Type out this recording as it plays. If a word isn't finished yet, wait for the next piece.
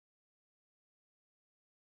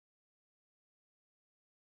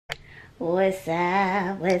What's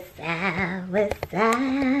up? What's up? What's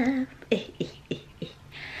up?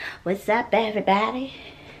 What's up, everybody?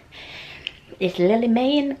 It's Lillie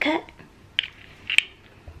Mae in the cut.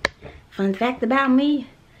 Fun fact about me: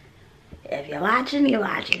 if you're watching, you're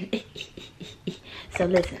watching. So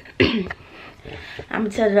listen, I'm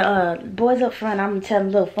gonna tell the boys up front. I'm gonna tell them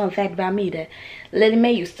a little fun fact about me that Lillie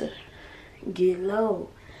Mae used to get low.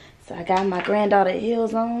 So I got my granddaughter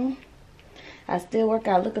heels on. I still work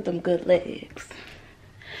out. Look at them good legs.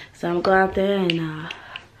 So I'm gonna go out there and I'm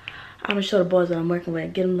gonna show the boys what I'm working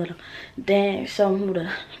with. Get them a little dance, show them who to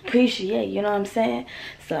appreciate. You know what I'm saying?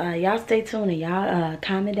 So y'all stay tuned and y'all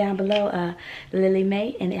comment down below Lillie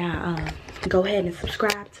Mae, and y'all go ahead and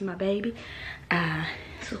subscribe to my baby.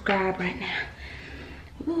 Subscribe right now.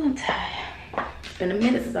 Ooh, I'm tired. It's been a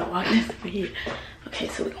minute since I walked this over here. Okay,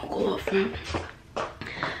 so we're gonna go up front.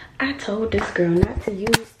 I told this girl not to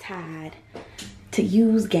use Tide, to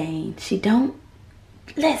use Gain. She don't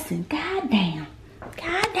listen. Goddamn.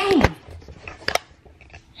 Goddamn.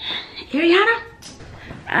 Ariana?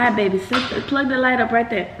 Alright, baby. Plug the light up right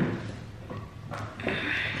there.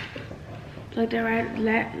 Plug that right.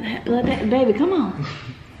 Plug that. Baby, come on.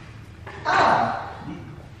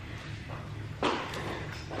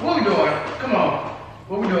 What we doing? Come on.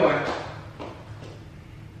 What we doing?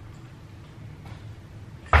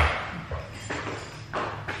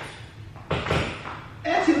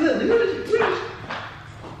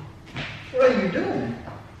 What are you doing?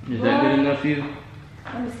 Is that good enough for you?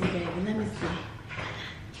 Let me see, baby. Let me see.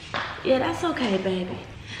 Yeah, that's okay, baby.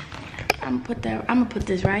 I'm gonna put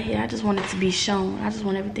this right here. I just want it to be shown. I just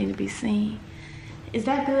want everything to be seen. Is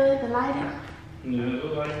that good? The lighting? No,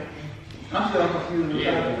 lighting. I'm still confused.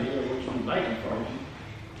 Yeah, what you lighting for?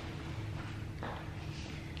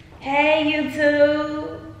 Hey,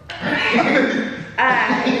 YouTube.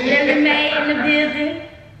 Lillie Mae in the building.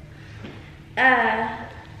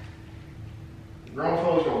 Grown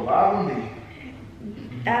folks gonna bother me.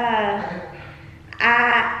 I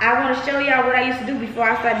want to show y'all what I used to do before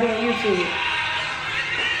I started doing YouTube.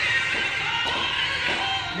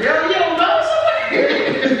 Girl, you don't know somebody.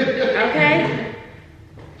 Okay?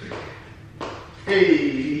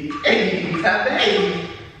 Hey, hey.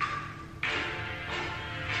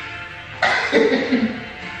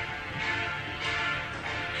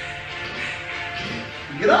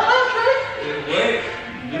 Get on that train. Wait.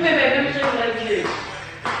 Come here, baby. Let me show you what it is.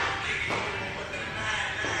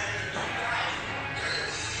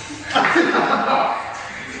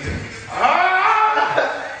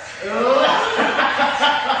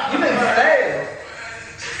 You make my ass.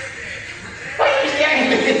 Why you standing?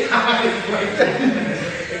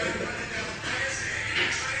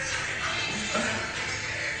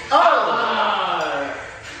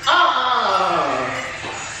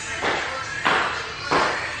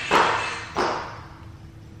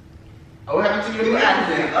 What happened to your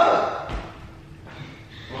accident?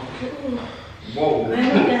 Whoa.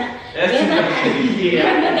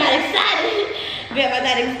 Grandma got excited. Grandma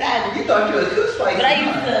got excited. You thought you was too spicy. But I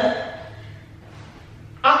used to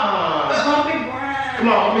pump it grind. Come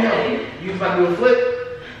on, let me help you. You about to do a flip?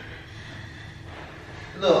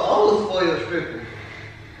 Little old spoiled stripper.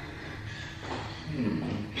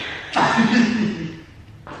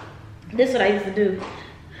 This is what I used to do.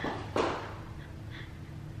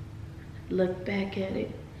 Look back at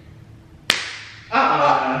it.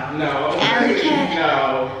 No. Okay.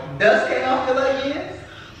 No. Dust came off your leggings?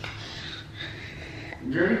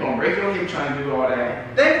 Girl, you gonna break your hip trying to do all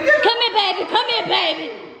that. Come here, baby. Come here,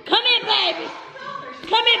 baby. Come here, baby.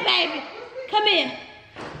 Come here, baby. Come here.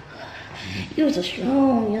 You was a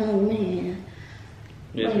strong young man.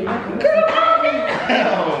 Yes.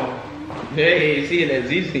 Oh. Hey, see it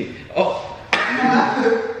as easy. Oh.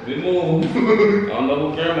 Good move. I don't know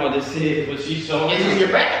who grandma just said, but she's showing Is this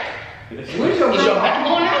your back? Is Is your back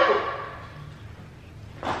going out?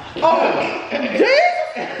 Oh, Jesus!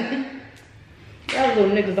 Y'all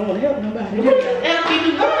little niggas don't want to help nobody. What the hell you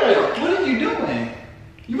doing? What are you doing?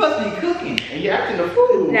 You must be cooking and you're acting the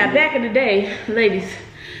fool. Now, back in the day, ladies,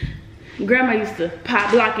 grandma used to pop,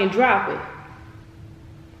 block, and drop it.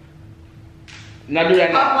 Now do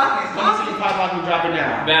that now. Pop, Let me see you pop lock and drop it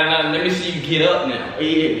now. Now, let me see you get up now.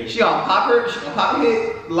 Yeah. She gonna pop her, she gonna pop her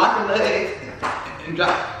head, lock her legs, and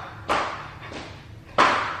drop.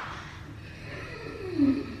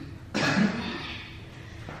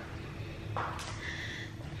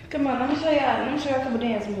 Come on, let me show y'all a couple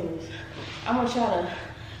dance moves. I want y'all to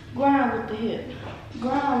grind with the hip.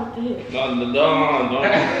 Grind with the hip. No. All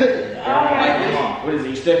right. Come on. What is it?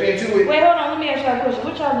 You step into it. Wait, hold on. Let me ask y'all a question.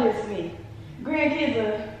 What y'all did to me? Grandkids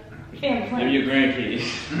are Family Them friends. your grandkids.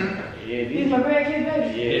 Yeah, These my grandkids,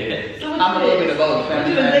 baby. Yeah. So what I'm a you little is? bit of both. What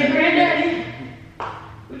you is, they granddaddy?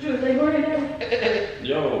 What you is, they granddaddy?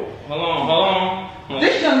 Yo, hold on.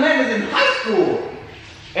 This young man is in high school.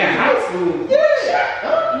 In high school?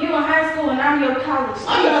 Yeah. You in high school and I'm your college I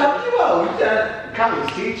student. know you are. You got College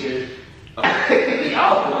teacher. You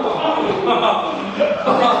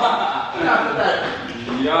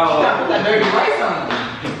gotta put that dirty rice on.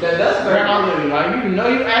 That dust burn all over you. Like, you know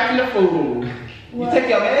you acting a fool. You take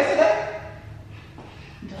your meds today?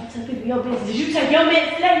 Don't tell people your business. Did you take your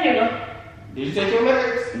meds today, nigga? Did you take your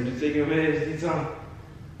meds? Did you take your meds? Did some?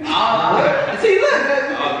 See, look.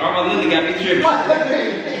 Grandma Lillie got me tripping.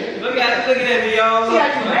 Look at me, y'all. She got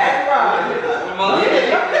you mesmerized. Grandma Lillie.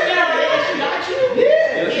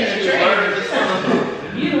 Yeah. She was learning this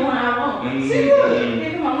song. You the one I want. See, look.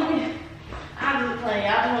 Here, come on, let me. I'm just playing. I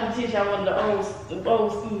just want to teach y'all one of the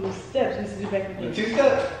old school steps we used to do back in the day. 2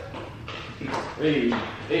 steps. Hey.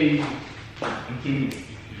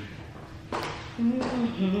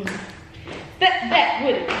 Step back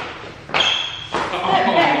with it. Oh,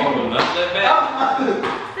 not that bad.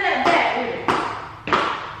 Step back with it.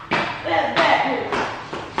 Step back with it.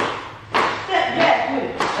 Step back with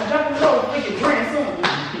it. I dropped the load for your grandson. I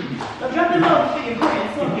dropped the load for your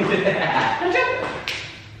grandson. I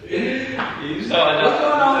dropped You saw it. What's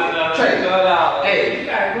going on? Trey. Hey, You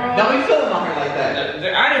got it, bro. don't be feeling on her like that.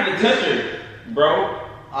 I didn't even touch her, bro.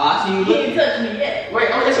 I see you He ain't looking. touched me yet. Wait,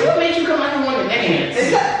 okay, so what made you come out and want to dance?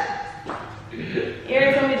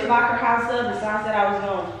 Airi told me to lock her house up, and so I said I was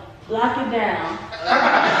gonna lock it down.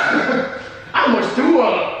 I almost threw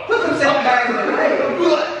up. Put some seven bags in the way.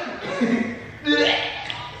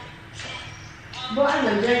 Boy, I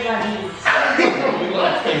look just like you.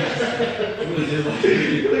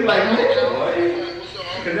 You look like me, boy.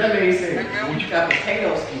 Because that made sense. When you got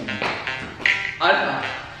potato skin. I don't know.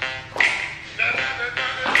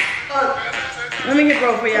 Let me hit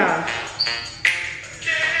roll for y'all.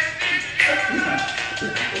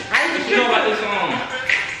 You know about this song?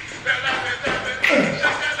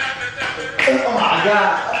 Oh my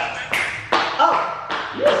god. Oh,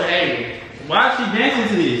 you was angry. Why is she dancing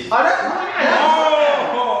to this? Oh, that's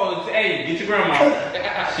Oh, hey, get your grandma.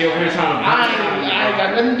 She over here trying to. I ain't got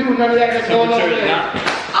nothing to do with none of that that's going on there.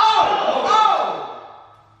 Oh!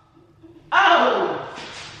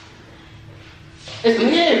 It's the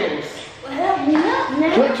nails. Well, help me up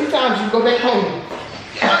now. 22 times you go back home.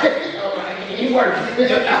 It works. Your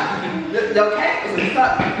cat is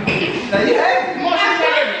stuck. Now you have more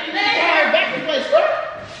back in place, bro.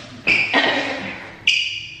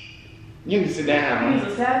 You can sit down. I'm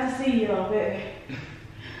so sad to see you, little baby.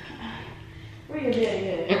 Where your daddy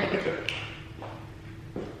at?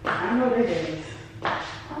 I know that is. I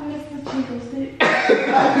miss the Chico stick.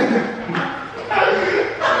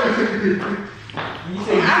 You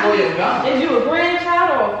say before you're gone. Is you a grandchild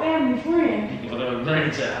or a family friend? What a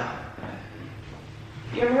grandchild.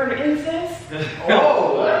 You ever heard of incest?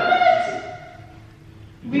 Oh, what?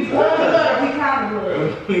 We blood or we kind of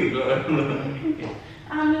blood?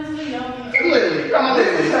 I'm just a young. Literally, come on,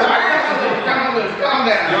 Lillie. Come on, Lillie. Calm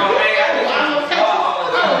down. Yo, hey,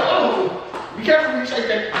 Be careful when you shake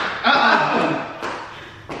that.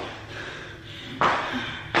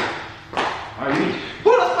 Are you?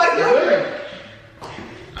 Who the fuck you with?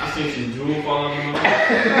 I seen some drool falling on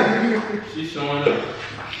her. She's showing up.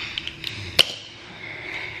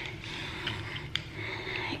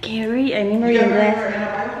 Can't read anymore. Your glasses.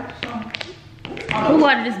 Who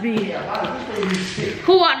water this be?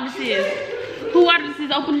 Who water this is? Who water this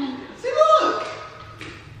is? Open. See, look.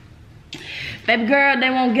 Baby girl, they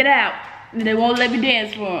won't get out. They won't let me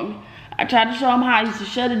dance for them. I tried to show them how I used to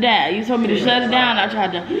shut it down. You told me to shut it down. I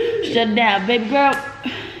tried to shut it down. Baby girl.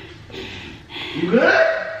 You good?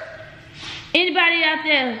 Anybody out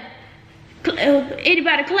there?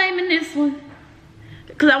 Anybody claiming this one?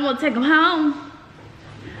 Because I want to take them home.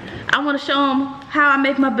 I want to show them how I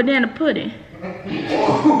make my banana pudding. Okay?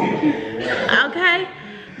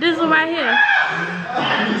 This one right here.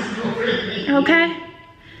 Okay?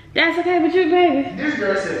 That's okay with you, baby? This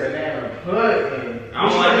girl said banana pudding. I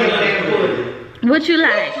don't like banana pudding. What you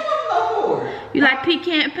like? What you want to know for? You like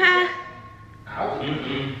pecan pie?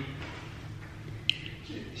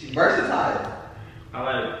 She's versatile. I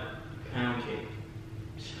like pound cake.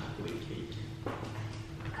 Chocolate cake.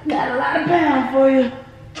 I got a lot of pound for you.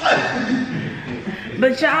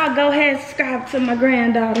 But y'all go ahead and subscribe to my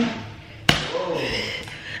granddaughter. Whoa.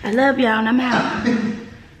 I love y'all and I'm out.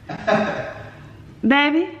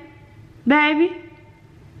 Baby? Baby?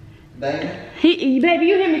 Baby? Baby,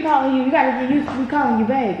 you hear me calling you. You gotta get used to me calling you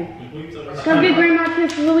baby. Come get grandma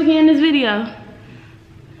kisses when we get in this video.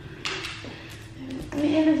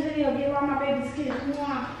 in this video. Give all my babies kiss.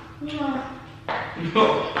 Mwah. Mwah.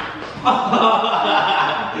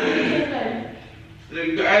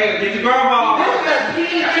 Hey, get your grandma. This is a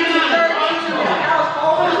PG-13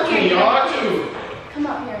 household. Y'all too. Come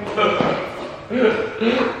up here.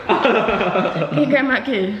 Get grandma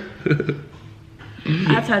kid.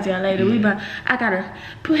 I'll talk to y'all later. I gotta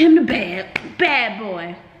put him to bed. Bad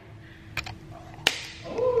boy.